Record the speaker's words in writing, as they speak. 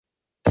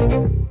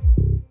Welcome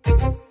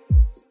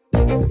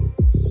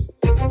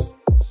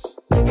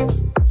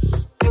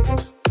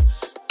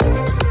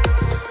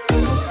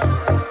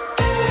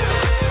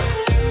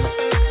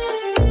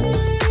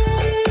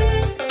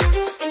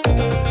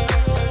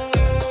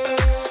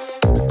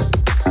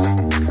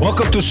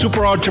to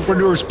Super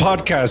Entrepreneurs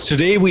Podcast.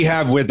 Today we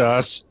have with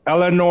us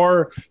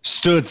Eleanor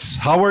Stutz.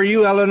 How are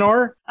you,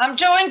 Eleanor? I'm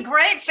doing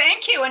great.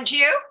 Thank you. And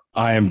you?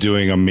 I am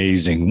doing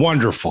amazing.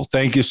 Wonderful.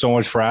 Thank you so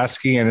much for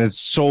asking. And it's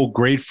so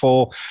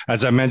grateful,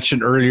 as I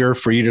mentioned earlier,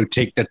 for you to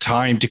take the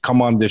time to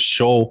come on this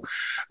show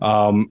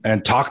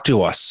and talk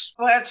to us.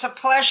 Well, it's a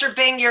pleasure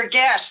being your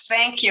guest.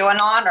 Thank you. An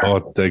honor.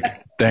 Oh,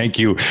 thank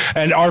you.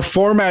 And our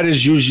format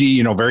is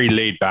usually, very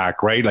laid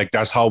back, right? Like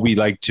that's how we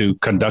like to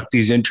conduct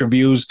these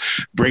interviews,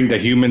 bring the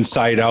human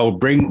side out,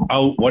 bring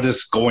out what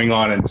is going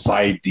on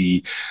inside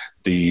the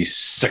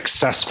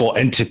successful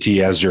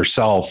entity as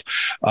yourself.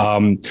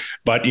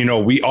 But,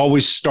 we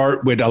always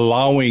start with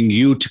allowing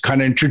you to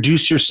kind of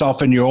introduce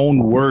yourself in your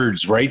own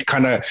words, right?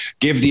 Kind of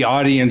give the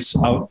audience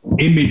an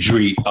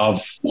imagery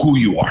of who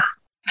you are.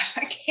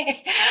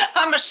 Okay.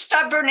 I'm a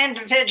stubborn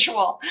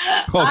individual.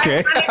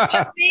 Okay. I wanted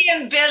to be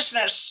in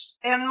business.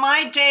 In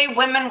my day,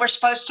 women were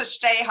supposed to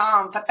stay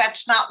home, but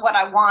that's not what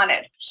I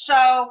wanted.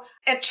 So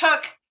it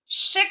took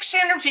 6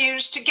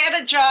 interviews to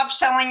get a job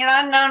selling an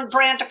unknown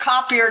brand of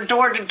copier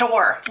door to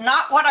door.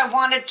 Not what I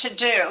wanted to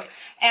do.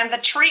 And the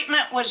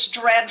treatment was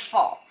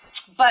dreadful.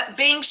 But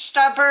being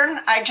stubborn,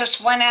 I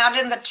just went out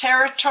in the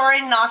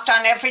territory, knocked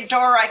on every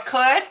door I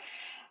could,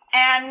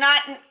 and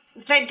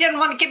they didn't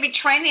want to give me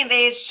training.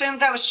 They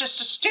assumed I was just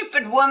a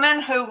stupid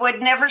woman who would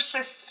never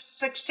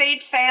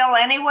succeed, fail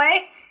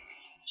anyway.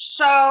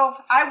 So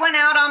I went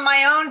out on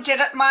my own, did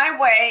it my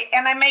way,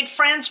 and I made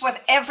friends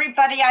with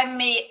everybody I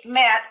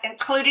met,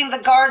 including the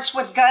guards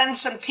with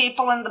guns and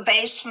people in the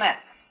basement.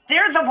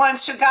 They're the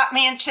ones who got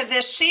me into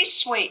this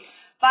C-suite.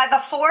 By the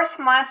 4th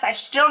month, I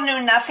still knew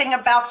nothing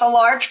about the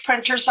large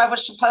printers I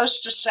was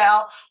supposed to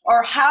sell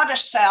or how to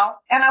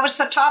sell, and I was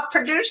the top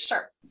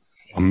producer.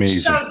 Amazing.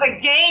 So the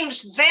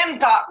games then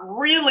got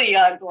really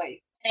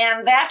ugly,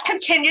 and that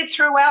continued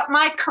throughout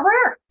my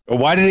career.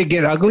 Why did it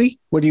get ugly?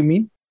 What do you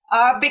mean?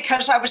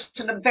 Because I was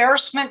an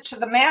embarrassment to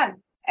the men,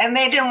 and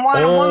they didn't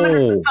want a woman at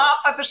the top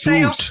of the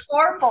sales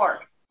scoreboard.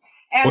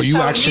 And you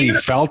actually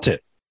felt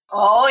it.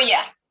 Oh,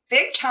 yeah,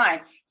 big time.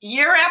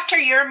 Year after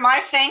year,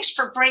 my thanks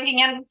for bringing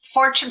in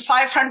Fortune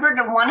 500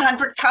 and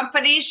 100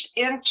 companies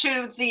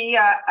into the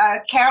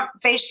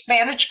account-based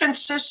management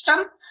system.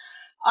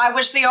 I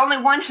was the only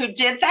one who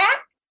did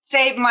that.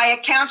 My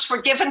accounts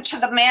were given to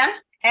the men,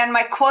 and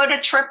my quota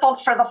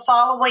tripled for the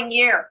following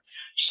year.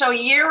 So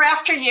year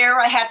after year,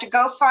 I had to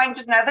go find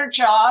another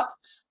job,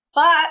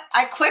 but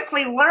I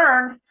quickly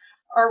learned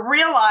or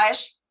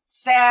realized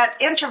that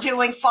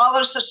interviewing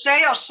follows the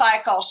sales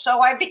cycle.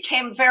 So I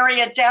became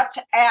very adept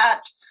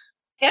at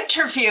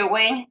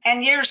interviewing,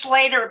 and years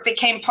later, it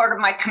became part of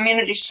my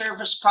community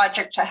service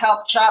project to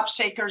help job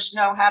seekers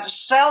know how to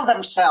sell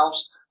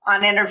themselves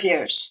on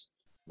interviews.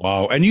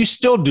 Wow. And you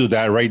still do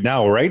that right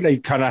now, right?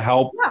 Like kind of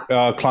help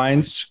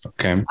clients?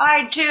 Okay.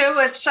 I do.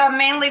 It's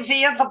mainly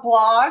via the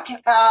blog.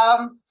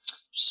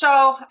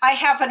 So I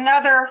have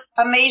another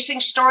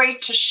amazing story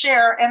to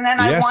share. And then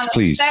I want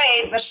to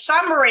say the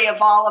summary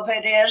of all of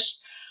it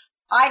is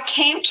I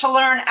came to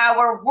learn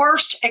our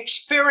worst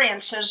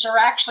experiences are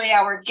actually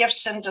our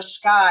gifts in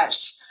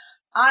disguise.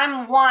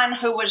 I'm one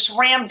who was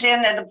rammed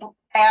in at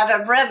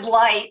a red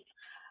light,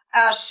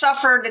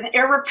 suffered an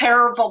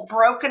irreparable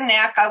broken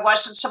neck. I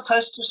wasn't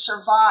supposed to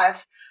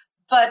survive,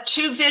 but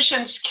 2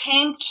 visions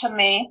came to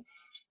me.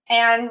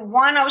 And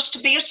one, I was to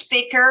be a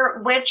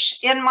speaker, which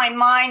in my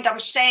mind, I'm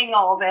saying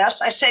all this.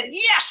 I said,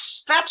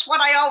 yes, that's what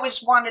I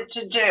always wanted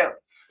to do.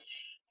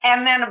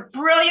 And then a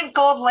brilliant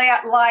gold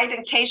light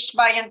encased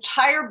my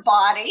entire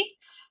body.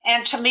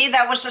 And to me,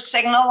 that was a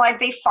signal I'd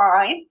be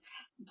fine.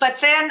 But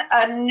then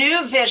a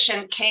new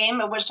vision came.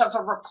 It was of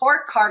a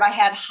report card. I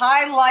had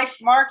high life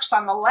marks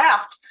on the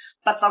left,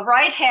 but the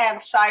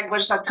right-hand side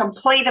was a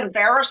complete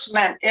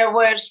embarrassment. It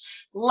was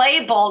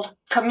labeled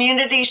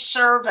community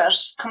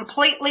service,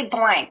 completely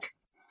blank.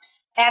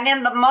 And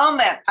in the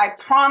moment, I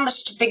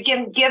promised to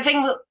begin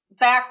giving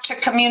back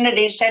to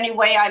communities any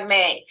way I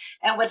may.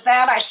 And with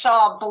that, I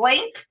saw a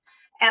blink,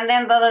 and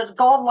then the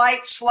gold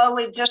light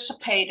slowly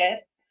dissipated.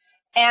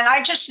 And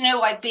I just knew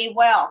I'd be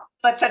well.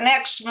 But the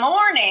next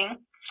morning,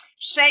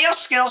 sales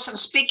skills and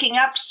speaking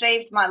up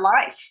saved my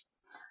life.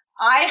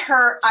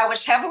 I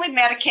was heavily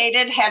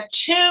medicated, had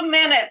 2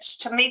 minutes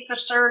to meet the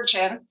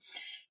surgeon,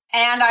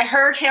 and I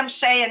heard him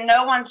say in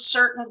no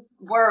uncertain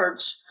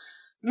words,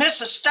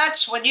 Mrs.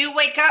 Stutz, when you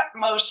wake up,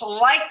 most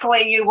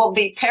likely you will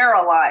be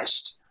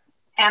paralyzed.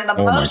 And the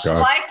most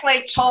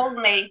likely told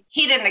me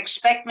he didn't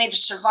expect me to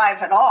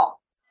survive at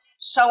all.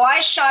 So I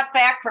shot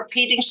back,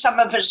 repeating some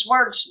of his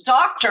words,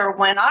 Doctor,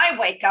 when I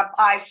wake up,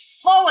 I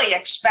fully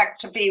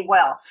expect to be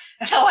well.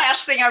 And the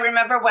last thing I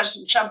remember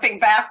was jumping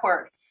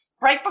backward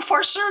right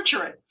before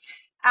surgery.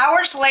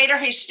 Hours later,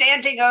 he's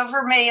standing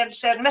over me and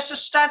said,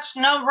 Mrs. Stutz,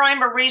 no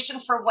rhyme or reason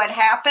for what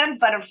happened,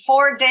 but in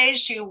 4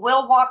 days, you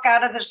will walk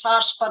out of this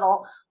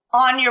hospital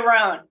on your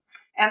own.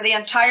 And the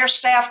entire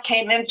staff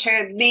came in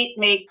to meet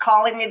me,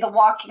 calling me the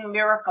walking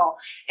miracle.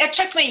 It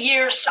took me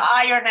years to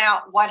iron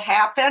out what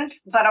happened,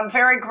 but I'm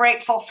very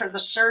grateful for the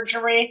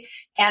surgery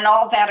and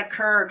all that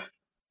occurred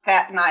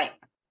that night.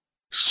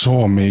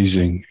 So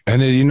amazing.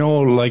 And then,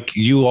 like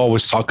you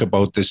always talk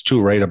about this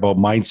too, right? About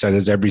mindset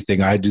is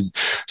everything. I did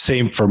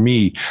same for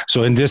me.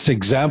 So in this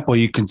example,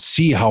 you can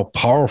see how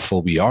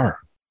powerful we are.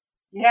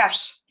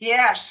 Yes.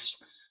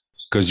 Yes.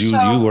 Because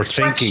you were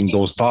thinking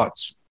those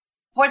thoughts.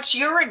 What's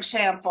your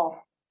example?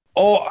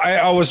 Oh,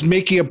 I was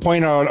making a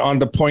point on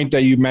the point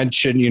that you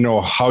mentioned,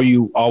 how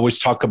you always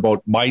talk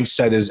about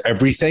mindset is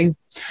everything.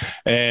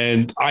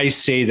 And I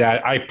say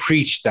that, I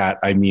preach that.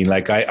 I mean,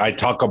 like I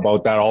talk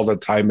about that all the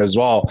time as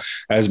well,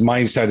 as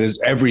mindset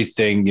is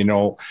everything,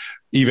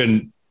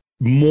 even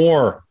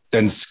more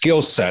than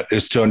skill set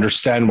is to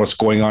understand what's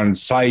going on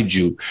inside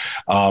you.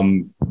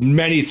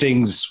 Many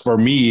things for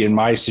me in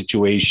my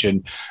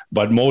situation,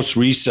 but most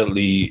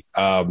recently,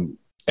 and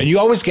you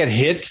always get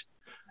hit.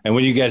 And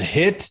when you get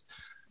hit,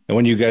 and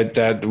when you get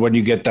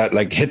that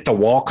like hit the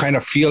wall kind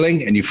of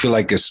feeling and you feel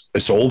like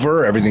it's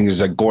over, everything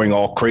is like going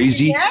all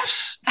crazy.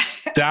 Yes.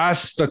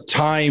 That's the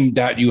time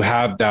that you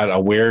have that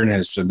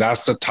awareness. And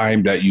that's the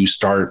time that you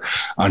start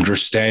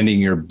understanding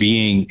your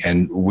being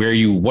and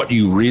what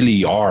you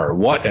really are,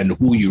 what and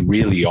who you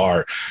really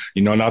are,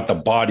 not the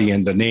body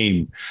and the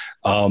name.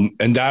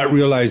 And that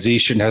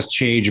realization has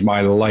changed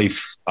my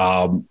life.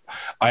 I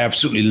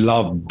absolutely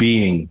love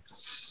being.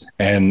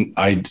 And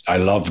I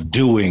love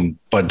doing,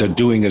 but the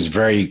doing is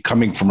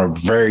coming from a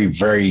very,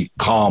 very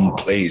calm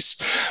place.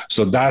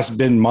 So that's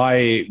been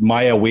my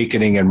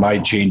awakening and my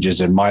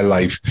changes in my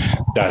life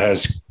that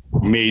has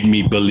made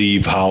me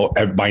believe how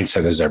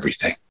mindset is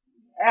everything.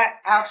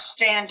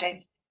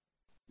 Outstanding.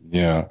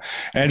 Yeah.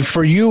 And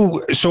for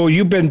you, so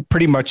you've been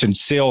pretty much in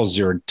sales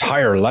your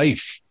entire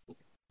life.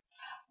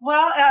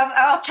 Well,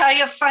 I'll tell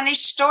you a funny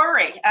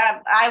story.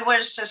 I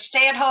was a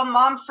stay-at-home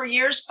mom for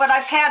years, but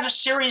I've had a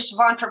series of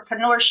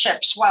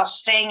entrepreneurships while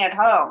staying at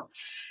home.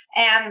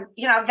 And,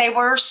 they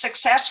were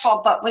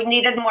successful, but we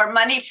needed more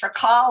money for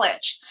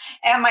college.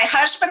 And my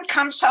husband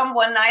comes home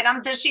one night.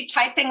 I'm busy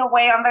typing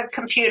away on the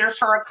computer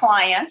for a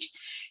client.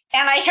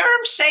 And I hear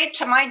him say,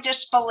 to my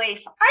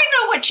disbelief, I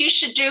know what you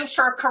should do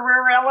for a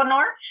career,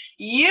 Eleanor.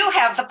 You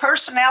have the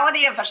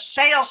personality of a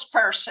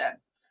salesperson.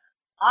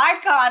 I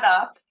got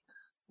up,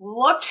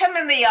 looked him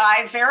in the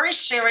eye very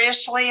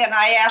seriously, and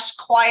I asked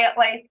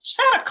quietly, is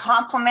that a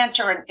compliment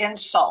or an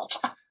insult?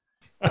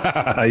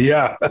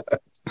 Yeah.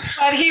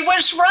 But he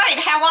was right.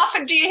 How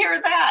often do you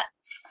hear that?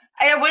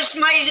 It was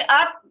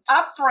my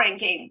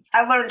upbringing.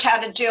 I learned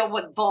how to deal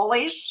with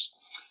bullies.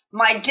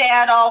 My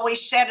dad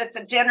always said at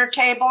the dinner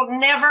table,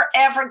 never,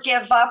 ever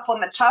give up.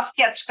 When the tough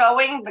gets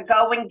going, the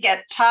going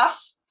get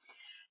tough.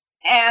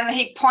 And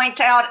he'd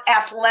point out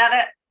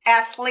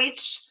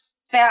athletes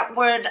that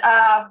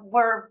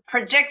were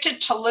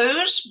predicted to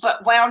lose,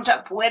 but wound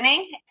up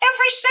winning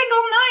every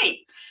single night.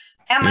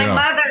 And my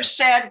mother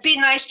said, be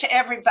nice to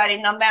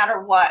everybody, no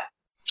matter what.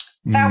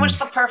 That was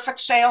the perfect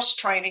sales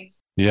training.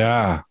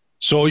 Yeah.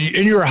 So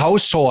in your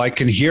household, I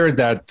can hear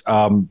that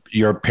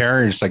your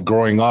parents, like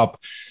growing up,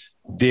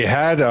 they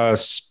had a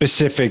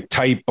specific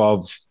type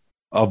of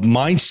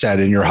mindset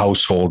in your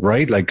household,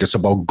 right? Like it's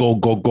about go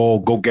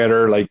get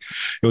her. Like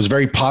it was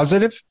very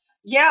positive.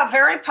 Yeah,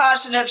 very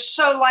positive.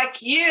 So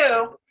like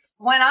you,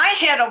 when I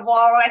hit a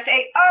wall, I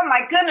think, oh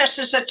my goodness,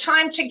 is it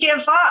time to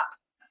give up?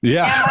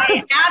 Yeah. Am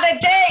I out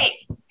of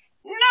date?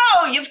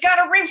 No, you've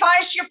got to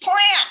revise your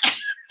plan.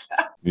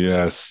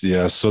 Yes.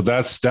 So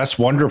that's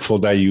wonderful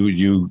that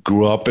you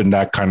grew up in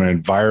that kind of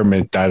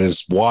environment. That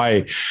is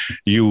why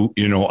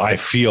I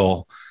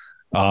feel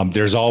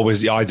there's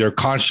always either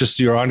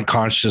consciously or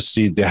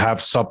unconsciously, they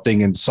have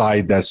something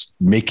inside that's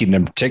making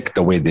them tick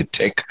the way they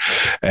tick.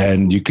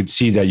 And you could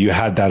see that you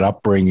had that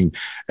upbringing.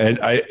 And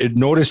I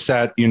noticed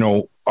that,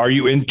 are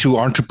you into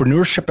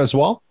entrepreneurship as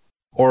well?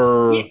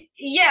 Or?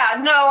 Yeah,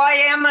 no, I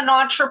am an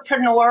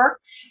entrepreneur.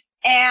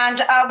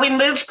 And we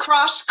moved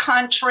cross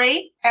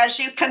country. As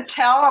you can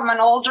tell, I'm an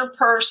older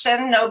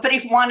person.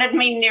 Nobody wanted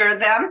me near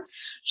them.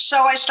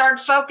 So I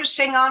started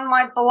focusing on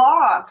my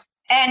blog.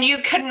 And you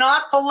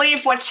cannot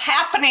believe what's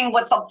happening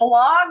with a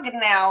blog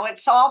now.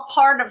 It's all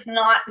part of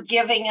not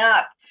giving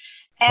up.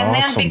 And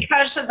Awesome. Then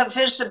because of the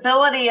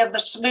visibility of the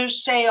Smooth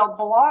Sale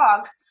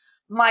blog,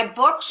 my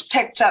books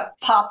picked up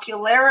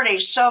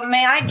popularity. So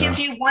may I give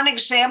you one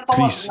example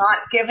Please. Of not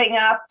giving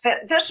up?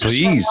 This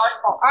is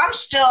remarkable. I'm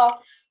still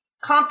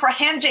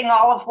comprehending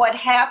all of what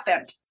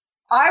happened.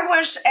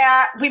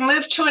 We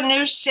moved to a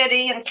new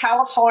city in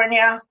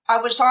California. I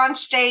was on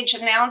stage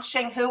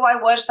announcing who I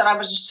was, that I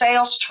was a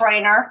sales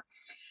trainer.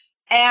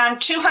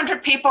 And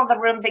 200 people in the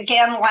room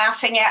began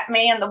laughing at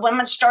me, and the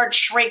women started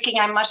shrieking,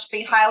 I must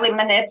be highly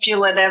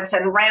manipulative,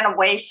 and ran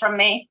away from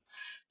me.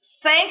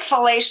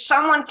 Thankfully,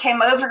 someone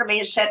came over to me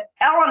and said,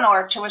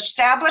 Eleanor, to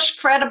establish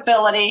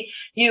credibility,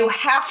 you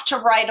have to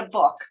write a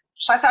book.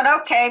 So I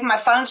thought, okay, my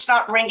phone's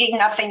not ringing,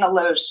 nothing to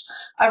lose.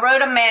 I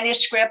wrote a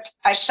manuscript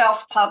I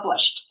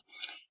self-published.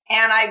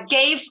 And I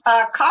gave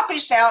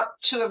copies out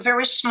to a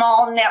very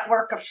small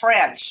network of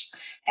friends.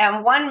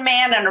 And one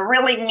man in a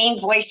really mean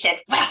voice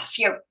said, well, if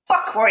your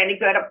book were any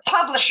good, a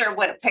publisher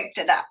would have picked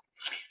it up.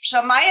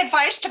 So my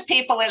advice to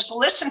people is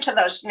listen to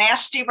those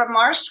nasty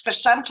remarks,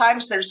 because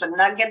sometimes there's a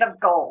nugget of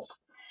gold.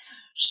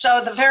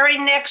 So the very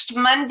next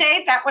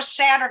Monday, that was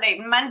Saturday,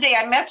 Monday,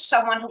 I met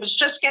someone who was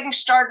just getting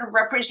started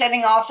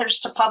representing authors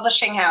to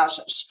publishing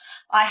houses.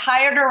 I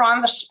hired her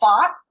on the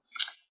spot.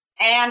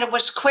 And it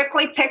was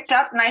quickly picked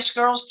up. Nice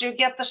Girls Do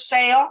Get the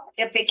Sale.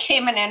 It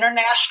became an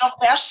international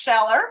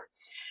bestseller.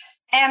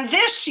 And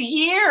this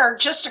year,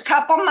 just a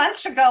couple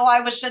months ago,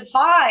 I was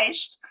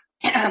advised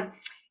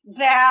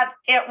that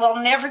it will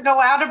never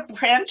go out of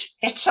print.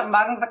 It's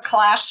among the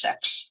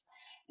classics.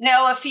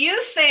 Now, if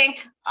you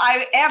think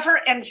I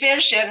ever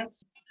envision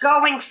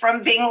going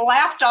from being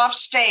laughed off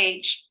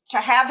stage to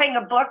having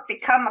a book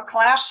become a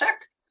classic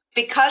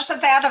because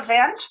of that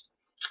event,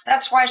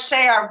 that's why I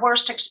say our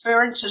worst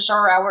experiences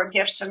are our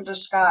gifts in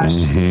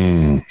disguise.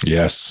 Mm-hmm.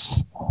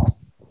 Yes.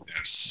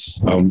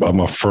 I'm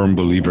a firm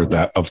believer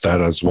of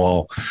that as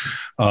well.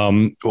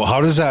 Well,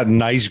 how does that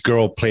nice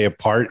girl play a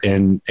part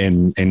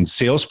in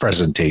sales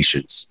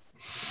presentations?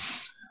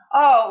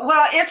 Oh,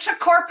 well, it's a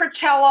corporate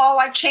tell-all.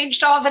 I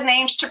changed all the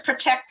names to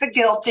protect the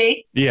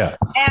guilty. Yeah.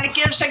 And it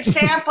gives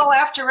example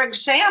after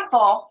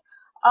example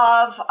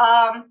of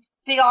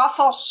the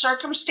awful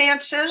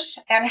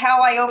circumstances and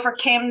how I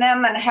overcame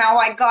them and how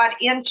I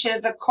got into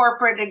the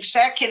corporate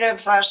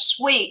executive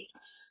suite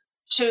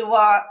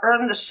to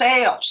earn the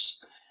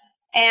sales.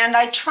 And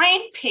I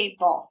train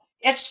people.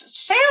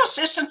 Sales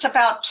isn't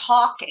about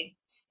talking.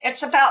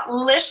 It's about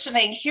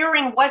listening,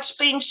 hearing what's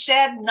being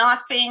said,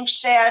 not being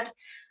said,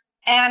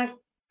 and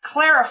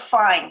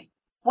clarifying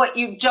what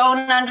you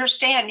don't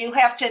understand. You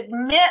have to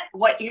admit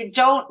what you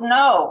don't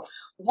know,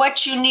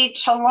 what you need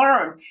to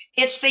learn.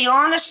 It's the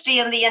honesty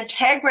and the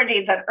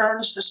integrity that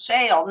earns the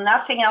sale.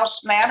 Nothing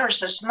else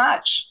matters as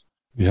much.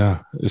 Yeah.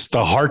 It's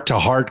the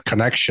heart-to-heart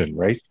connection,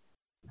 right?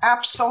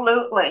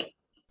 Absolutely.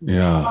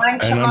 Yeah.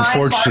 Mind and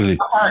unfortunately,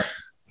 heart.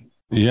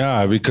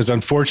 Yeah, because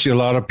unfortunately,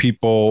 a lot of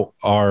people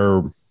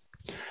are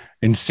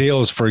in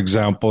sales, for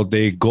example,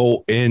 they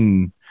go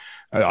in,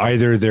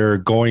 either they're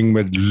going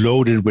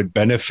loaded with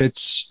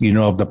benefits,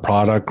 of the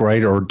product,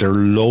 right? Or they're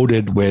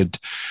loaded with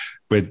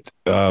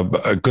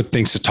good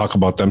things to talk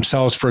about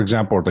themselves, for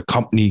example, or the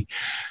company.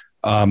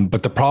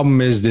 But the problem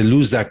is they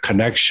lose that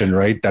connection,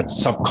 right? That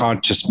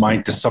subconscious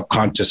mind to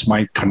subconscious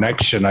mind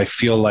connection. I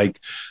feel like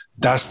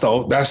that's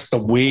the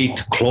way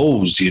to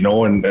close,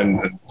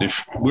 and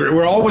if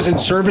we're always in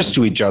service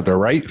to each other,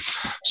 right?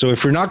 So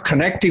if you're not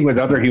connecting with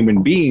other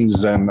human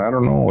beings, then I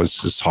don't know,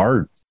 it's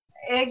hard.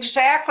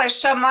 Exactly.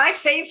 So my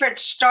favorite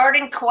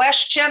starting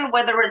question,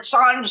 whether it's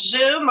on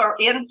Zoom or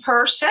in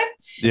person,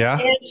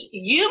 is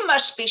you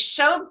must be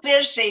so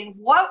busy.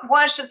 What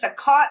was it that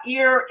caught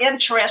your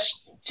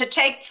interest to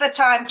take the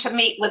time to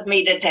meet with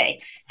me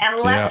today? And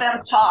let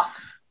them talk.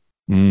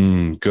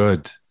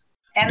 Good.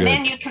 And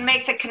then you can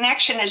make the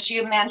connection, as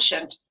you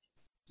mentioned.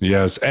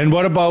 Yes. And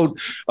what about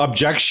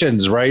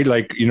objections, right?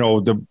 Like,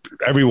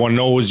 everyone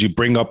knows you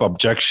bring up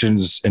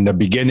objections in the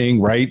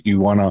beginning, right? You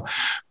want to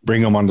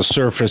bring them on the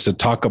surface and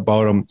talk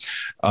about them.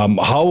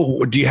 How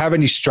do you have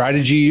any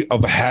strategy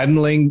of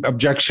handling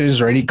objections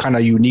or any kind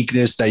of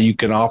uniqueness that you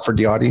can offer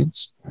the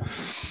audience?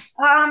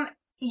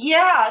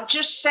 Yeah,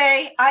 just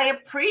say, I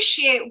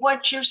appreciate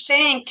what you're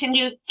saying. Can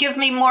you give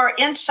me more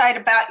insight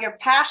about your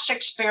past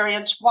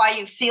experience, why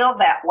you feel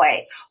that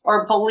way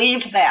or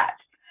believe that?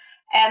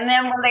 And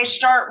then when they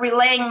start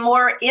relaying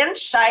more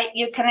insight,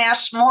 you can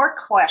ask more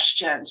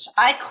questions.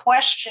 I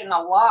question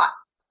a lot.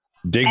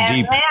 Dig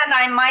deep. And then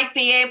I might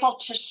be able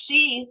to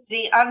see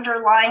the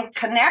underlying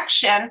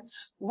connection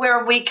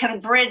where we can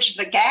bridge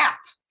the gap.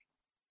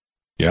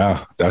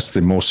 Yeah, that's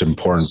the most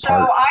important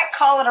part. So I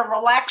call it a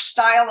relaxed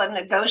style of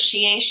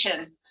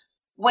negotiation.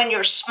 When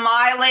you're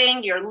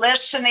smiling, you're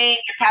listening,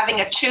 you're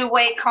having a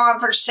two-way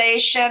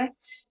conversation,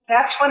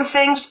 that's when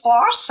things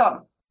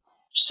blossom.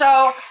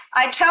 So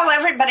I tell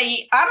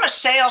everybody, I'm a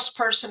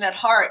salesperson at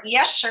heart.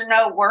 Yes or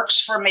no works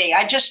for me.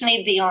 I just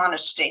need the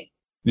honesty.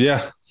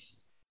 Yeah,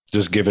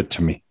 just give it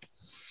to me.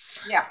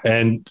 Yeah.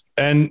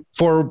 And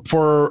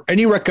for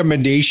any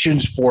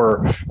recommendations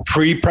for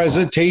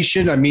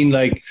pre-presentation, I mean,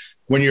 like,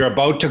 when you're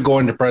about to go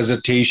into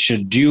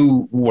presentation,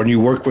 when you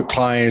work with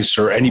clients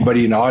or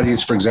anybody in the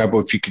audience, for example,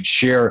 if you could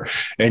share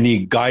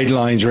any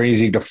guidelines or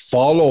anything to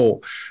follow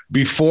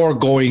before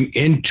going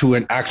into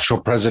an actual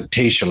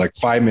presentation, like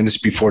 5 minutes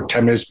before,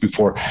 10 minutes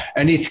before,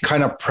 any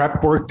kind of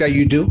prep work that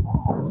you do?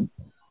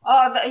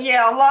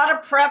 Yeah, a lot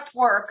of prep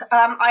work.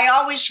 I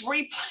always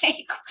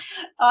replay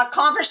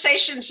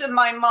conversations in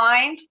my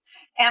mind.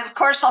 And of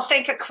course, I'll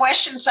think of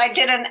questions I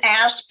didn't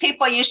ask.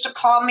 People used to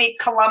call me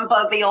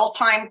Columbo, the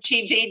old-time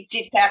TV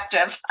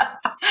detective.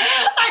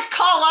 I'd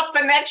call up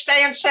the next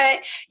day and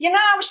say,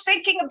 I was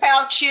thinking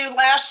about you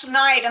last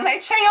night. And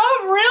they'd say,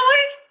 oh,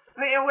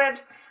 really?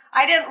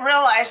 I didn't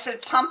realize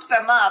it pumped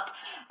them up.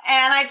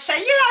 And I'd say,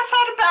 yeah, I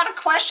thought about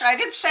a question. I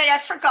didn't say I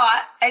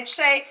forgot. I'd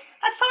say,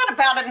 I thought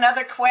about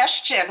another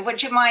question.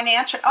 Would you mind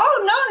answering? Oh,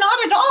 no,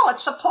 not at all.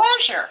 It's a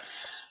pleasure.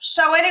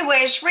 So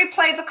anyways,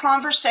 replay the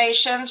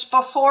conversations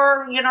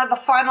before,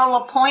 the final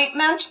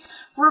appointment.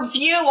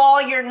 Review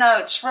all your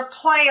notes,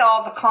 replay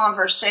all the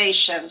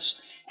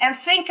conversations, and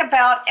think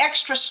about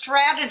extra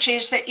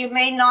strategies that you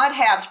may not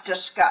have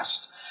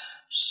discussed.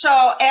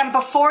 So, and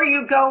before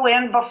you go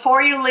in,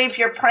 before you leave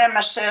your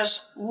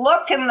premises,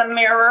 look in the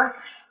mirror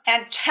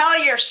and tell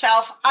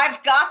yourself,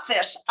 I've got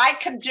this. I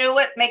can do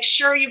it. Make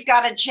sure you've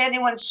got a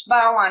genuine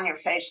smile on your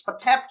face. The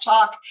pep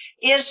talk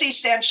is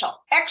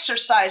essential.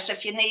 Exercise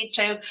if you need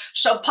to,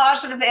 so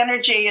positive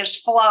energy is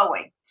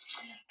flowing.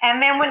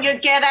 And then when you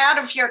get out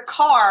of your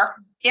car,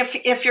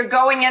 if you're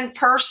going in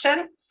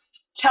person,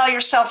 tell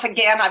yourself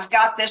again, I've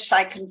got this,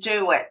 I can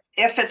do it.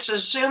 If it's a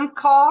Zoom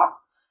call,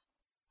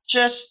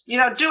 just,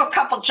 do a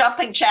couple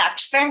jumping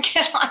jacks, then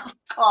get on the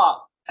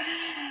call.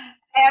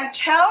 And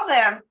tell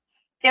them,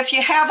 if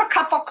you have a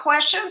couple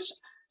questions,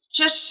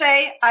 just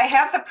say, I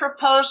have the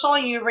proposal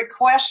you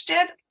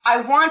requested.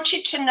 I want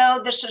you to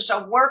know this is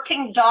a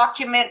working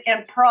document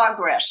in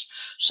progress.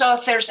 So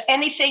if there's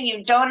anything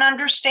you don't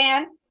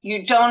understand,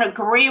 you don't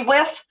agree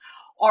with,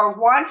 or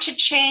want to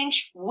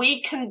change,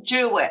 we can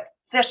do it.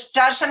 This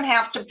doesn't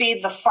have to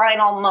be the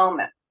final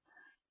moment.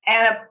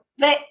 And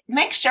it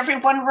makes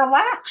everyone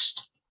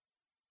relaxed.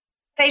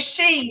 They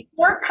see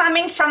we're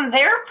coming from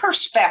their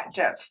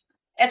perspective.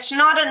 It's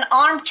not an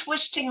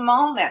arm-twisting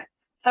moment.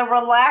 The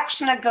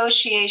relaxed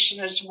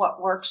negotiation is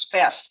what works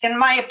best, in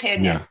my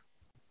opinion. Yeah.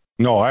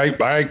 No,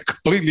 I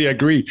completely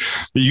agree.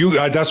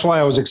 That's why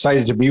I was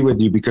excited to be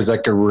with you, because I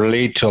could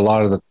relate to a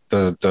lot of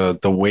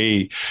the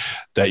way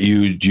that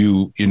you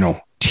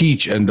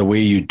teach and the way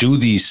you do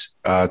these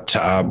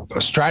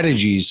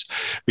strategies,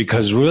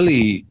 because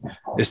really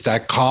it's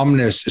that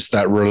calmness, it's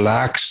that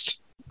relaxed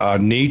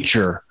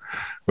nature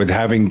with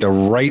having the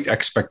right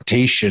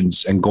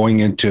expectations and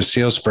going into a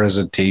sales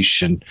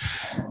presentation.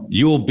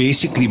 You will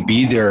basically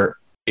be there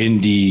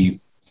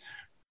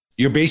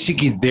you're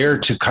basically there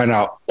to kind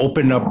of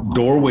open up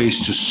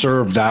doorways to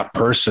serve that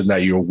person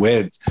that you're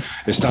with.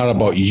 It's not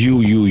about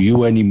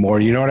you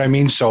anymore. You know what I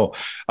mean? So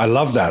I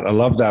love that. I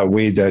love that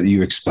way that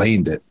you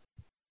explained it.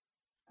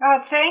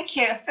 Oh, thank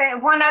you.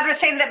 One other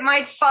thing that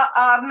might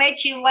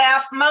make you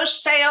laugh,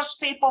 most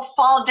salespeople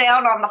fall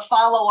down on the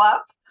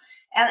follow-up.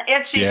 And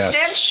it's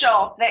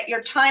essential that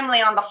you're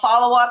timely on the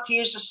follow-up.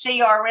 Use a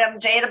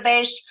CRM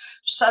database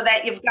so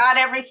that you've got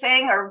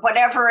everything, or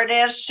whatever it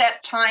is,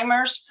 set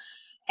timers.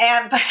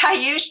 But I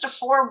used to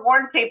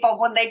forewarn people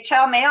when they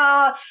tell me,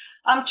 oh,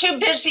 I'm too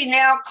busy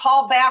now,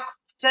 call back,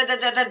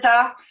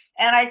 da-da-da-da-da.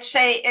 And I'd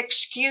say,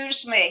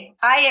 excuse me,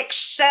 I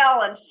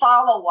excel in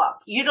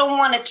follow-up. You don't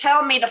want to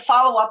tell me to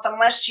follow up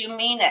unless you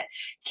mean it.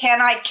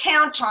 Can I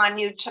count on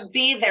you to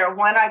be there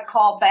when I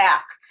call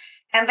back?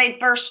 And they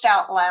burst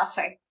out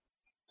laughing.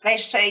 They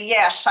say,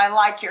 yes, I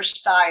like your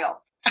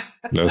style.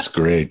 That's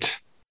great.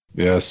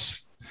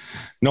 Yes.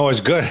 No, it's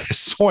good. It's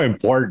so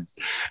important.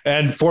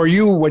 And for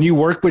you, when you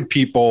work with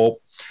people,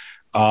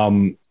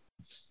 you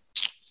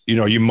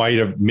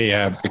may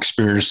have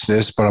experienced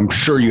this, but I'm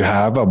sure you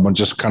have. I'm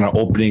just kind of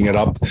opening it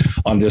up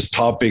on this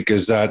topic,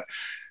 is that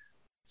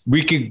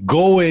we could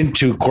go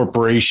into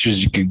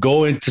corporations, you could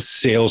go into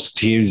sales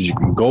teams, you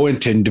can go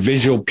into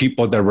individual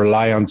people that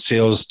rely on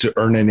sales to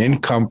earn an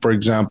income, for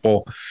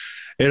example.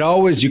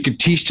 You could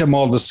teach them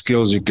all the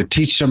skills. You could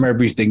teach them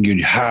everything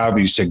you have.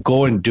 You said,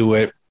 go and do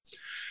it.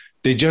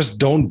 They just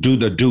don't do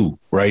the do,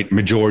 right?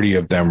 Majority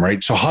of them,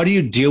 right? So how do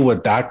you deal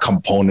with that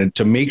component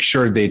to make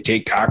sure they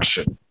take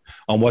action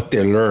on what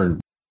they learn?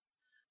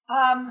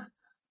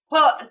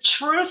 Well,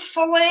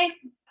 truthfully,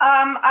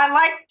 I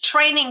like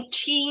training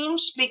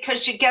teams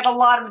because you get a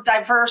lot of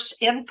diverse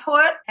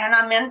input, and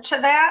I'm into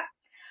that.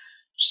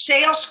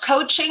 Sales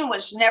coaching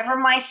was never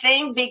my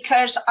thing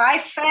because I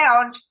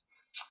found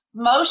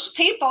most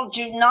people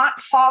do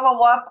not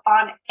follow up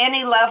on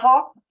any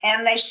level,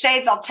 and they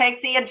say they'll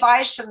take the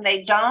advice and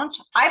they don't.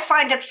 I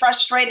find it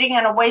frustrating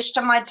and a waste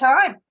of my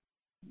time.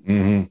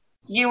 Mm-hmm.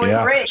 You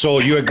agree? So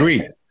you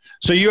agree.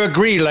 So you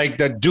agree, like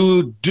that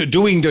doing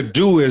the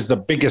do is the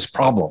biggest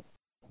problem.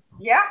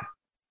 Yeah.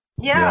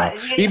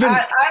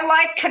 I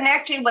like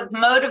connecting with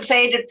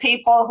motivated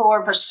people who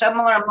are of a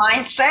similar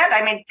mindset.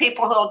 I mean,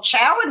 people who will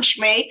challenge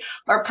me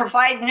or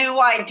provide new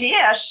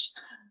ideas,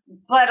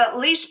 but at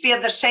least be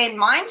of the same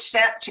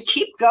mindset to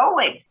keep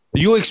going.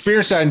 You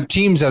experience that in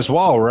teams as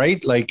well,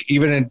 right? Like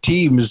even in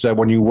teams that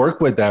when you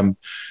work with them,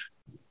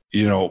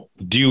 do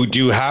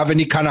you have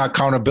any kind of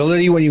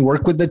accountability when you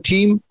work with the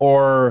team,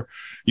 or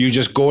you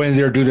just go in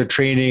there, do the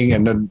training,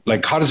 and then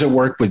like, how does it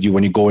work with you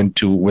when you go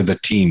with a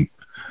team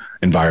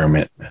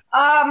environment?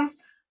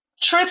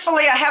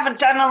 Truthfully, I haven't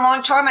done it in a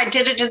long time. I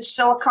did it in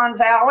Silicon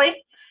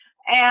Valley,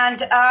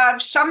 and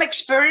some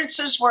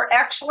experiences were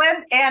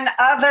excellent, and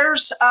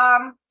others,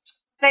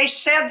 they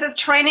said the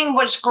training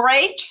was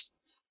great,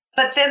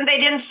 but then they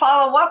didn't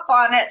follow up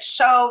on it.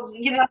 So,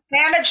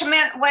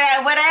 management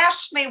would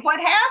ask me what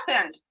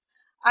happened.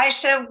 I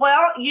said,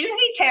 well, you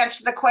need to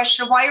answer the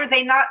question, why are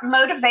they not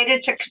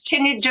motivated to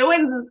continue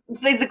doing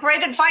the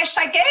great advice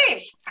I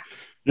gave?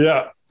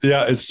 Yeah,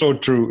 it's so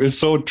true. It's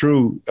so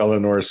true,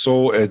 Eleanor.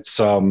 So it's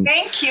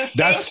thank you.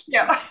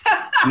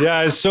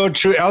 Yeah, it's so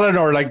true,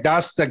 Eleanor. Like,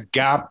 that's the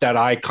gap that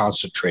I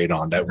concentrate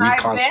on, that we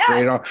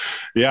concentrate on.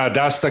 Yeah,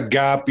 that's the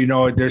gap. You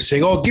know, they're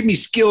saying, oh, give me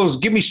skills,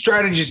 give me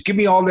strategies, give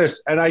me all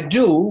this. And I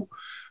do.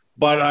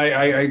 But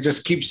I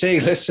just keep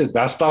saying, listen,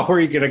 that's not where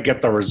you're going to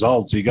get the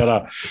results.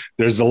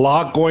 There's a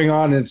lot going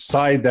on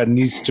inside that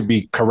needs to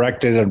be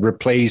corrected and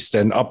replaced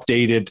and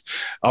updated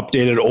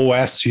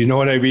OS. You know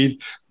what I mean?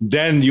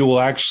 Then you will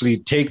actually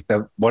take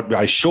what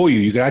I show you.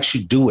 You can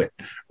actually do it,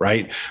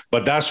 right?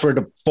 But that's where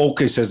the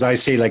focus, as I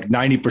say, like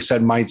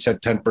 90% mindset,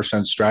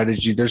 10%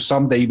 strategy. There's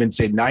some that even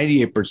say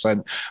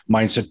 98%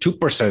 mindset,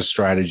 2%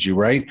 strategy,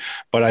 right?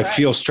 But I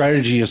feel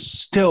strategy is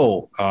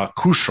still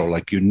crucial.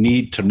 Like, you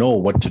need to know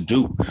what to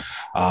do.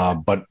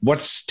 But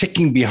what's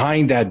ticking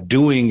behind that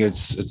doing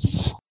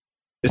it's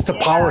the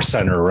power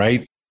center,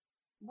 right?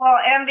 Well,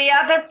 and the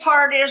other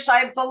part is,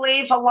 I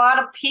believe a lot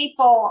of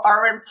people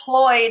are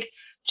employed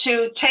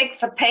to take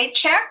the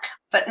paycheck,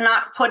 but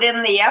not put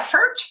in the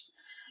effort.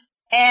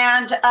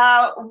 And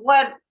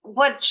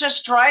what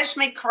just drives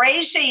me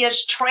crazy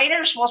is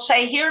trainers will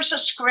say, here's a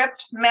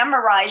script,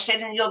 memorize it,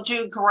 and you'll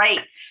do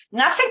great.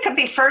 Nothing could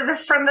be further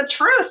from the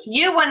truth.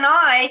 You and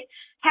I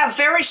have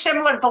very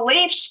similar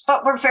beliefs,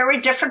 but we're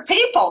very different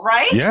people,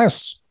 right?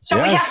 Yes. So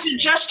we have to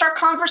adjust our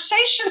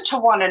conversation to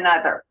one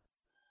another.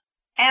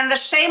 And the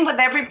same with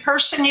every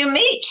person you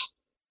meet.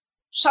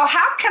 So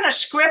how can a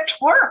script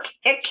work?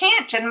 It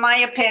can't, in my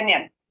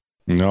opinion.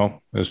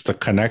 No, it's the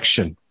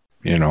connection,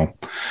 you know.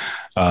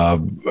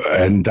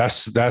 And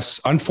that's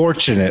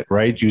unfortunate,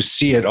 right? You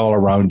see it all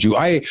around you.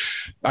 I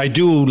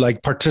do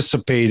like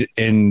participate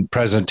in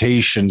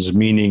presentations,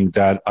 meaning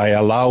that I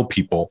allow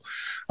people,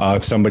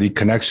 if somebody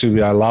connects with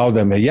me, I allow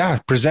them,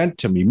 present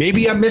to me.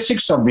 Maybe I'm missing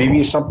something.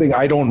 Maybe it's something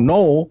I don't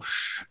know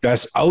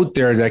that's out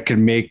there that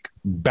can make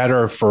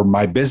better for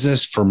my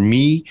business, for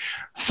me,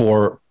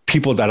 for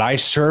people that I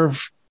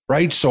serve.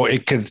 Right. So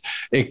it can't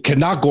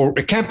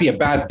be a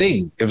bad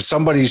thing. If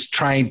somebody's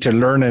trying to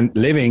learn and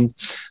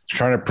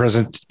trying to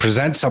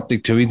present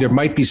something to me, there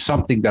might be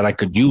something that I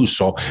could use.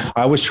 So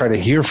I always try to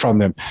hear from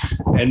them.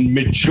 And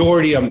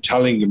I'm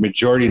telling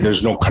you,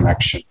 there's no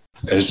connection.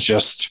 They're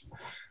just,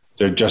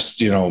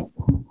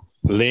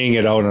 laying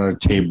it out on a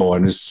table,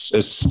 and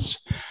it's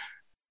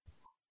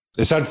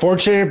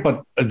unfortunate,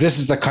 but this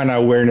is the kind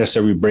of awareness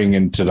that we bring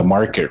into the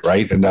market,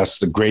 right? And that's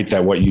the great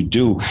that what you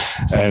do,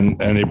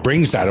 and it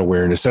brings that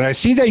awareness. And I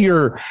see that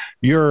you're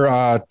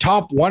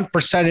top 1%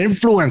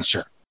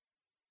 influencer.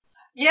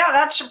 Yeah,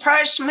 that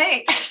surprised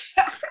me.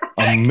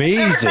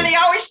 Amazing. Everybody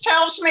always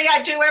tells me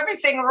I do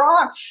everything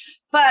wrong,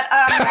 but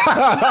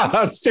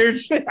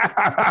seriously.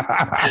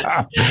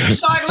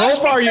 So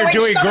far, you're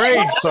doing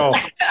great. So,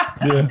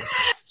 yeah.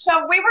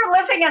 So we were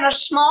living in a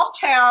small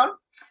town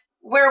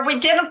where we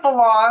didn't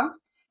belong,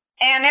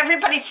 and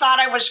everybody thought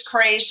I was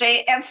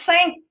crazy. And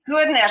thank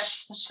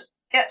goodness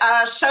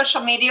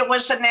social media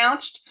was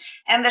announced,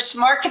 and this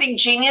marketing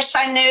genius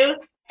I knew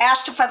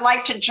asked if I'd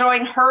like to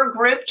join her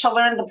group to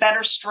learn the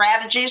better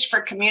strategies for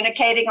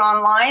communicating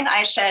online.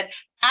 I said,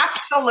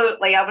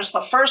 absolutely. I was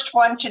the first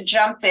one to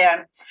jump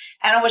in,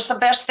 and it was the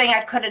best thing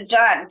I could have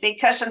done,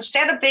 because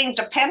instead of being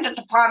dependent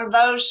upon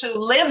those who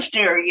lived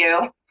near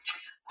you,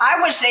 I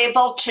was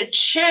able to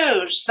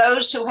choose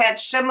those who had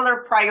similar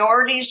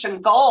priorities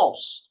and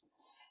goals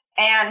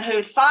and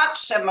who thought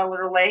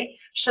similarly,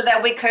 so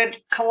that we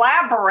could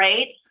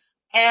collaborate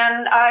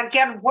and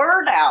get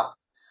word out.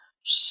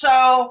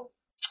 So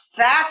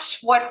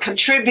that's what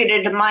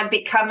contributed to my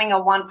becoming a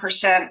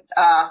 1%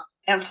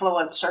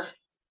 influencer.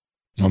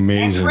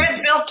 Amazing. And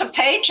Cred built a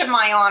page in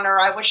my honor.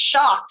 I was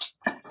shocked.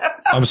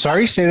 I'm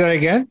sorry, say that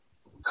again.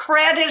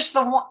 Cred is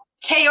the one,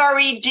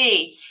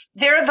 K-R-E-D.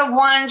 They're the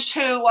ones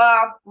who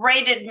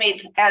rated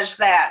me as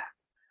that.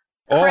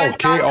 Oh,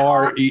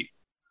 K-R-E-D.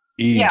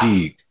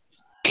 Yeah.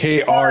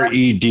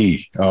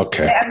 K-R-E-D.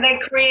 Okay. And they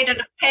created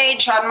a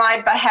page on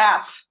my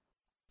behalf.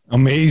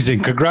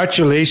 Amazing.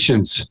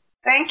 Congratulations.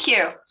 Thank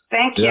you.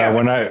 Thank you.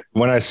 Yeah,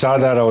 when I saw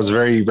that, I was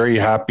very, very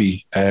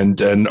happy.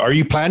 And are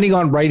you planning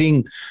on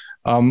writing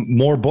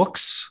more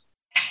books?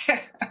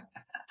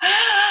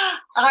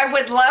 I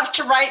would love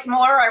to write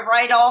more. I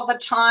write all the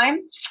time.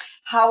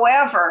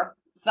 However,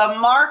 the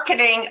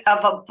marketing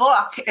of a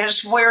book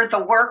is where the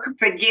work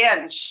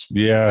begins.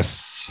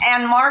 Yes.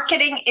 And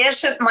marketing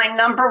isn't my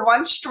number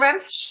one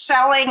strength.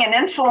 Selling and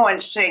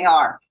influencing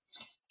are.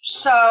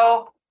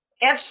 So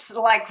it's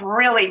like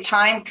really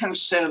time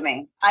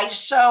consuming.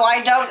 So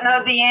I don't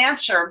know the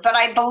answer, but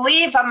I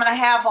believe I'm going to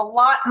have a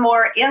lot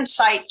more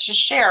insight to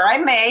share. I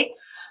may.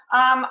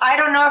 I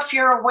don't know if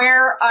you're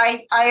aware,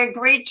 I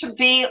agreed to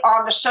be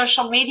on the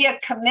social media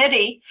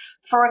committee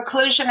for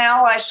Inclusion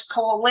Allies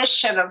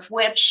Coalition, of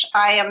which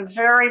I am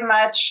very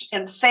much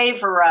in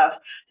favor of.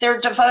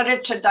 They're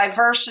devoted to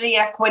diversity,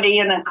 equity,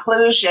 and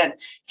inclusion.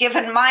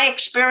 Given my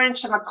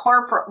experience in the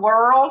corporate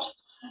world,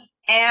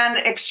 and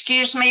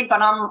excuse me,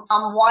 but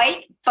I'm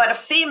white, but a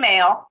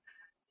female,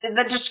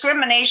 the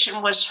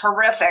discrimination was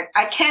horrific.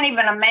 I can't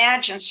even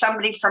imagine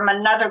somebody from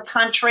another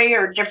country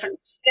or different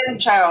skin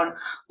tone,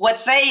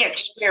 what they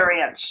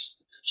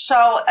experience.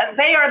 So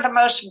they are the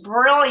most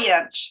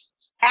brilliant,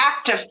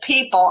 active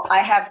people I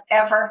have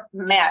ever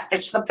met.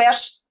 It's the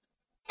best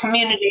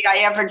community I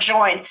ever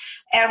joined.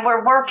 And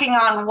we're working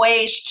on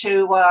ways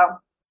to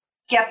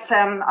get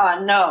them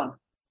known.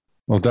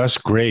 Well, that's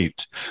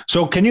great.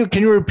 So can you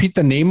repeat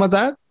the name of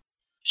that?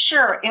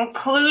 Sure.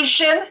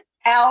 Inclusion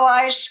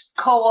Allies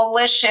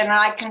Coalition.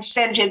 I can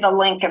send you the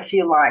link if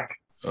you like.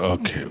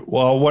 Okay.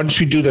 Well, once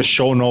we do the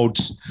show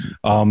notes,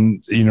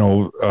 Ken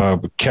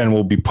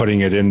will be putting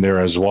it in there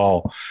as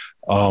well.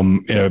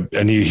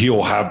 And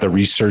he'll have the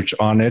research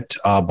on it.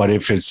 But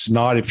if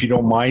you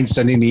don't mind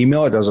sending an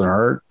email, it doesn't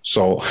hurt.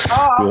 So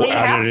we'll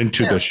add it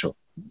into the show.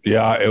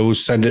 Yeah,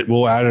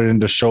 we'll add it in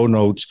the show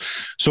notes.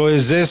 So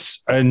is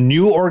this a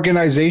new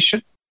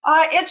organization?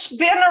 It's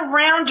been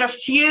around a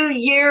few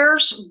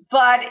years,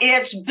 but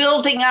it's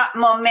building up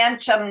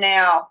momentum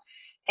now.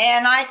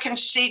 And I can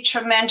see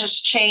tremendous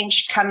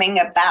change coming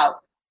about.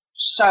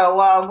 So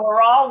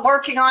we're all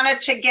working on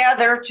it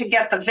together to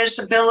get the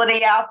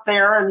visibility out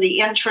there and the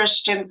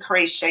interest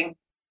increasing.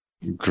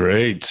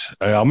 Great.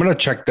 I'm going to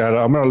check that.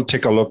 I'm going to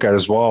take a look at it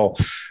as well.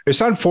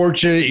 It's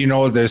unfortunate,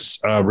 this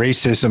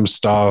racism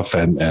stuff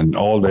and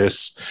all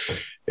this.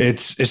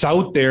 It's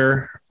out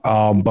there.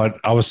 But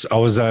I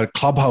was at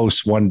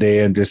Clubhouse one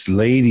day, and this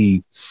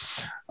lady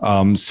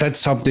said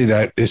something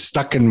that is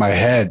stuck in my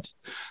head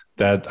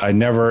that I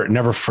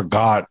never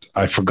forgot.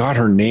 I forgot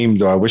her name,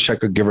 though. I wish I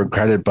could give her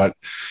credit, but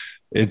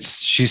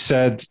she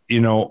said,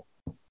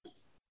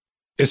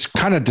 it's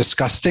kind of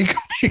disgusting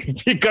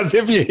because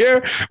if you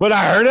hear when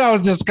I heard it, I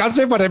was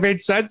disgusted, but it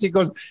made sense. He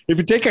goes, if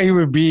you take a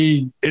human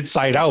being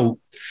inside out,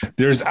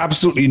 there's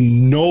absolutely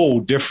no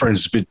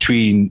difference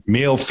between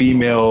male,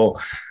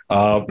 female, you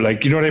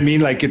know what I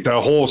mean? Like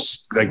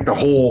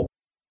the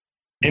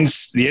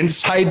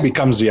inside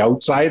becomes the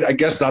outside, I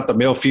guess, not the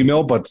male,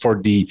 female, but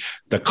for the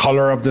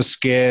color of the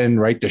skin,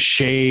 right? The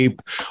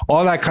shape,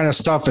 all that kind of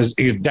stuff is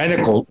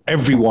identical.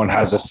 Everyone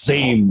has the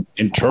same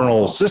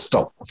internal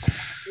system.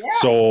 Yeah.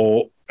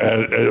 So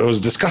it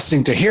was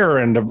disgusting to hear.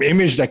 And the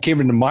image that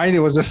came into mind, it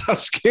was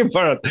disgusting,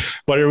 but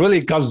it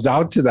really comes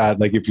down to that.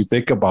 Like, if you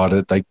think about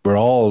it, like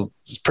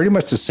it's pretty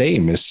much the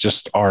same. It's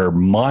just our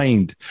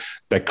mind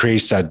that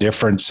creates that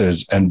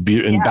differences. And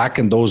back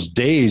in those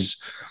days,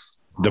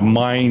 the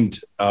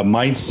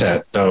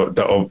mindset,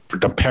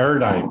 the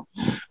paradigm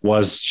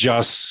was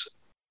just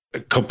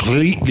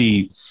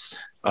completely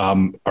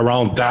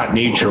around that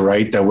nature,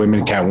 right? That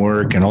women can't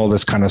work and all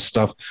this kind of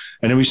stuff.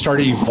 And then we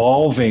started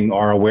evolving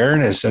our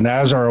awareness. And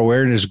as our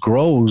awareness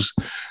grows,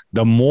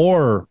 the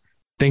more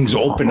things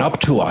open up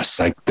to us,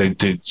 like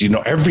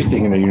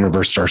everything in the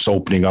universe starts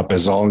opening up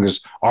as long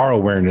as our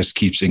awareness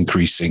keeps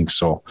increasing.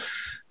 So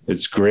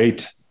it's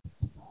great.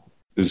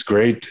 It's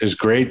great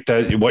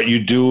that what you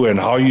do and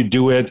how you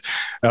do it.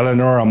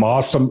 Eleanor, I'm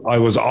awesome. I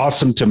was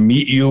awesome to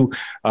meet you.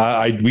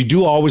 We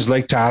do always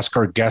like to ask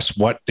our guests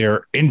what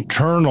their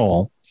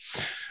internal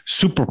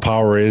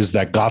superpower is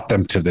that got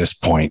them to this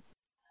point.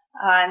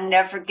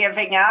 Never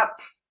giving up.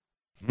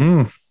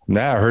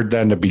 Yeah, I heard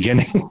that in the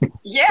beginning.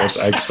 Yes.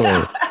 That's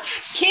excellent.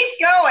 Keep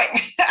going.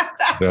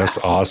 That's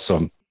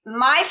awesome.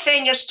 My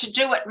thing is to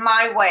do it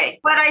my way.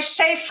 But I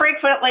say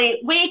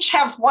frequently, we each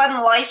have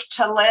one life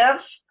to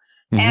live.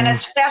 And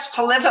it's best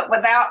to live it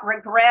without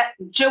regret,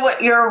 do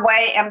it your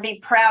way, and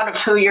be proud of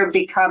who you're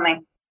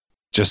becoming.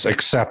 Just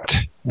accept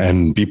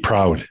and be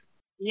proud.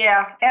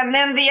 Yeah. And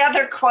then the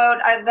other quote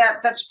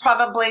that's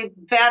probably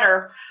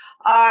better,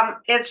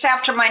 it's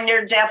after my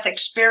near-death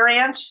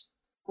experience,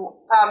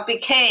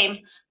 became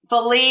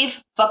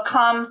believe,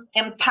 become,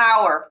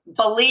 empower.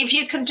 Believe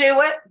you can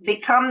do it,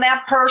 become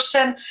that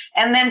person,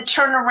 and then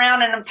turn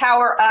around and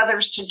empower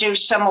others to do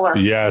similar.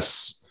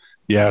 Yes,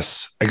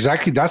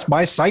 exactly. That's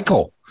my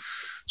cycle.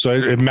 So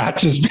it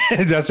matches me.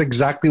 That's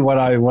exactly what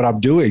I'm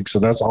doing. So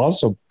that's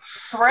awesome.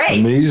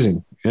 Great.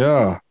 Amazing.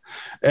 Yeah.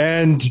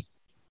 And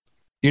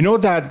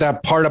that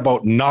part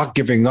about not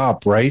giving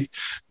up, right?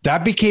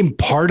 That became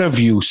part of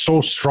you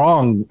so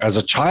strong as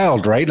a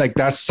child, right? Like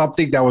that's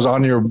something that was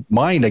on your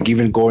mind, like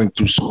even going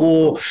through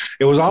school.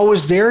 It was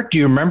always there. Do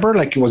you remember?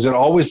 Like, was it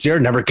always there?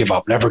 Never give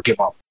up, never give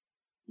up.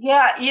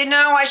 Yeah,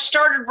 I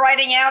started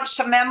writing out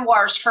some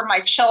memoirs for my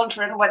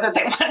children, whether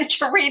they wanted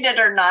to read it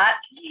or not.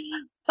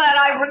 But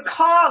I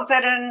recall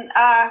that in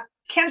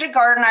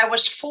kindergarten, I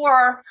was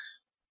 4.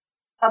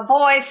 A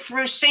boy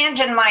threw sand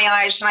in my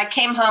eyes, and I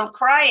came home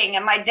crying.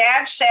 And my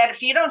dad said,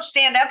 if you don't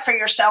stand up for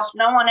yourself,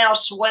 no one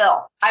else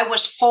will. I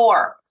was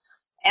 4,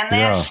 and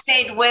that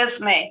stayed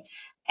with me.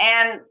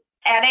 And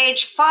at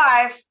age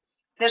 5,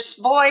 this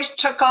boy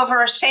took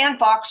over a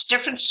sandbox,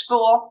 different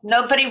school.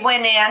 Nobody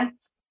went in.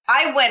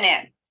 I went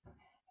in.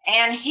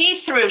 And he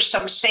threw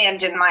some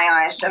sand in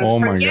my eyes.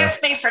 And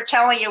forgive me for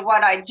telling you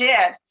what I did.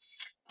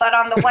 But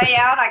on the way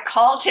out, I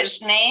called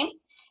his name.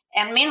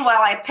 And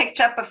meanwhile, I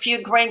picked up a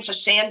few grains of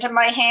sand in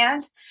my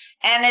hand.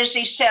 And as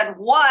he said,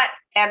 what?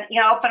 and,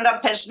 opened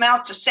up his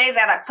mouth to say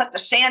that, I put the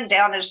sand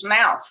down his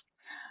mouth.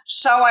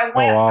 So I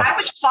went, I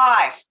was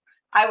 5.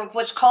 I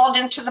was called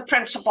into the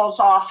principal's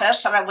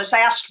office and I was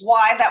asked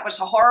why. That was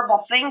a horrible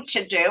thing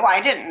to do.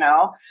 I didn't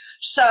know.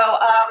 So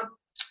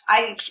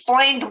I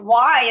explained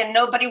why, and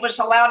nobody was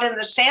allowed in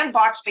the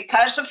sandbox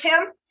because of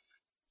him.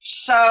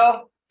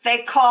 So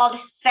they called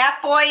that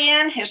boy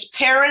in, his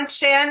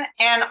parents in,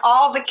 and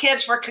all the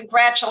kids were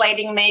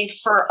congratulating me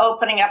for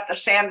opening up the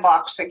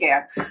sandbox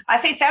again. I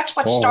think that's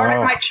what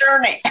started my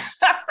journey.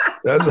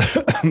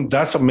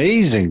 That's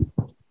amazing.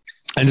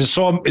 And it's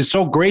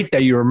so great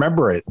that you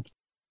remember it.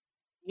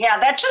 Yeah,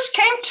 that just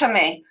came to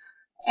me.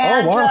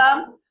 And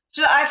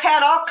I've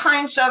had all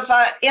kinds of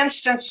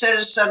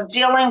instances of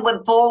dealing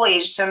with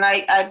bullies, and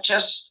I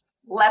just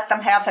let them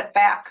have it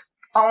back.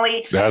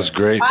 That's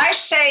great. I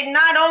say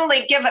not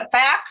only give it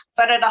back,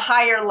 but at a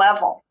higher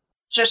level,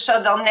 just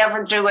so they'll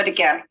never do it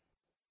again.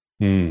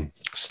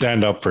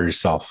 Stand up for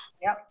yourself.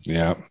 Yep.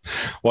 Yeah.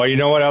 Well, you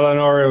know what,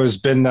 Eleanor, it's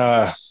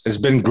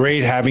been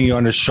great having you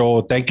on the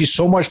show. Thank you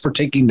so much for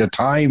taking the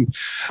time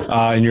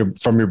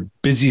from your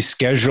busy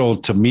schedule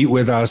to meet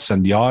with us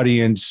and the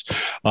audience.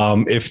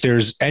 If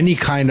there's any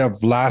kind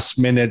of last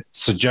minute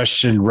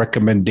suggestion,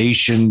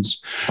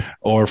 recommendations,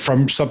 or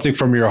from something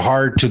from your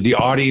heart to the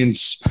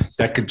audience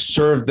that could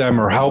serve them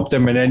or help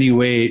them in any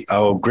way, I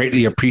will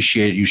greatly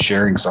appreciate you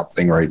sharing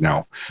something right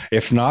now.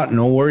 If not,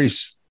 no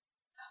worries.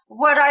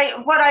 What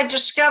I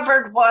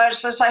discovered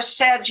was, as I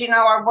said,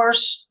 our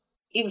worst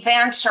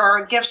events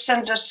are gifts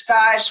in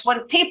disguise.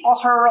 When people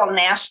hurl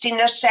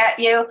nastiness at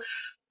you,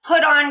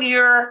 put on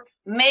your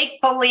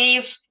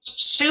make-believe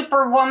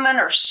Superwoman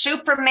or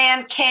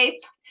Superman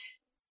cape,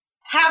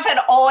 have it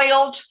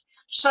oiled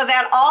so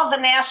that all the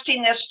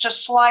nastiness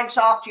just slides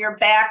off your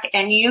back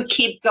and you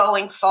keep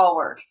going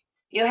forward.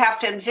 You have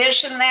to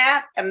envision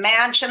that,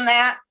 imagine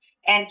that,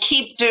 and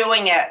keep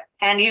doing it,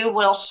 and you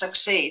will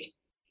succeed.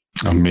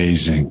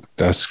 Amazing.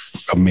 That's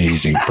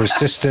amazing.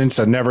 Persistence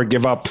and never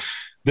give up.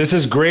 This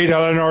is great,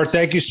 Eleanor.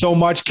 Thank you so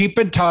much. Keep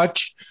in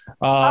touch.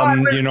 I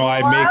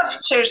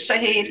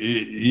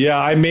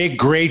make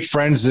great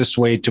friends this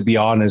way, to be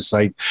honest.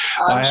 Like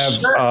I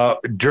have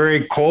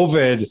during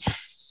COVID,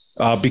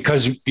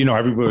 because,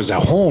 everybody was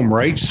at home,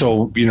 right?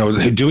 So,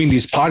 doing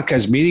these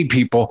podcasts, meeting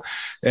people,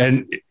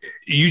 and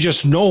you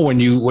just know when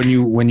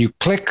you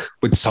click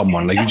with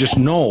someone, like you just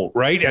know,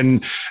 right?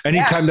 And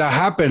anytime that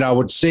happened, I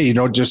would say,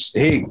 just,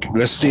 hey,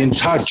 let's stay in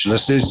touch.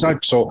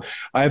 So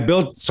I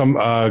built some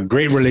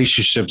great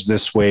relationships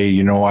this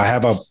way. I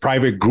have a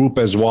private group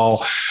as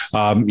well.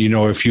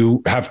 If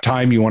you have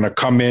time, you want to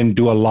come in,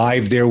 do a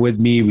live there with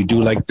me. We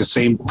do like the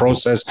same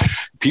process.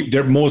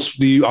 They're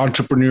mostly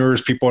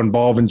entrepreneurs, people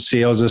involved in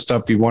sales and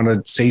stuff. You want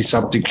to say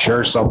something,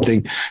 share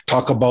something,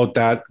 talk about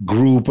that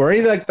group or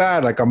anything like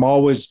that. Like I'm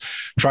always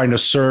trying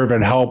to serve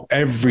and help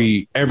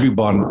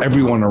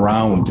everyone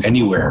around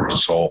anywhere.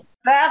 So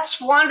that's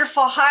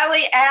wonderful,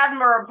 highly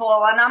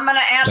admirable. And I'm going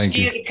to ask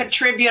you to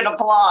contribute a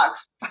blog,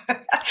 and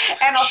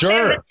I'll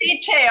send the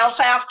details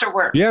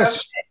afterward.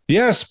 Yes,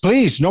 yes,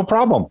 please, no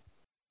problem.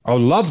 I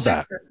would love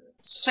that.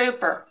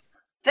 Super.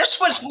 This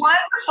was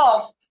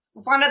wonderful.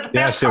 One of the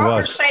best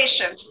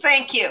conversations.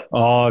 Thank you.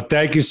 Oh,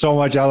 thank you so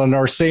much,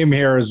 Eleanor. Same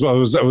here as well.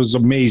 It was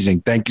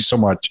amazing. Thank you so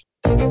much.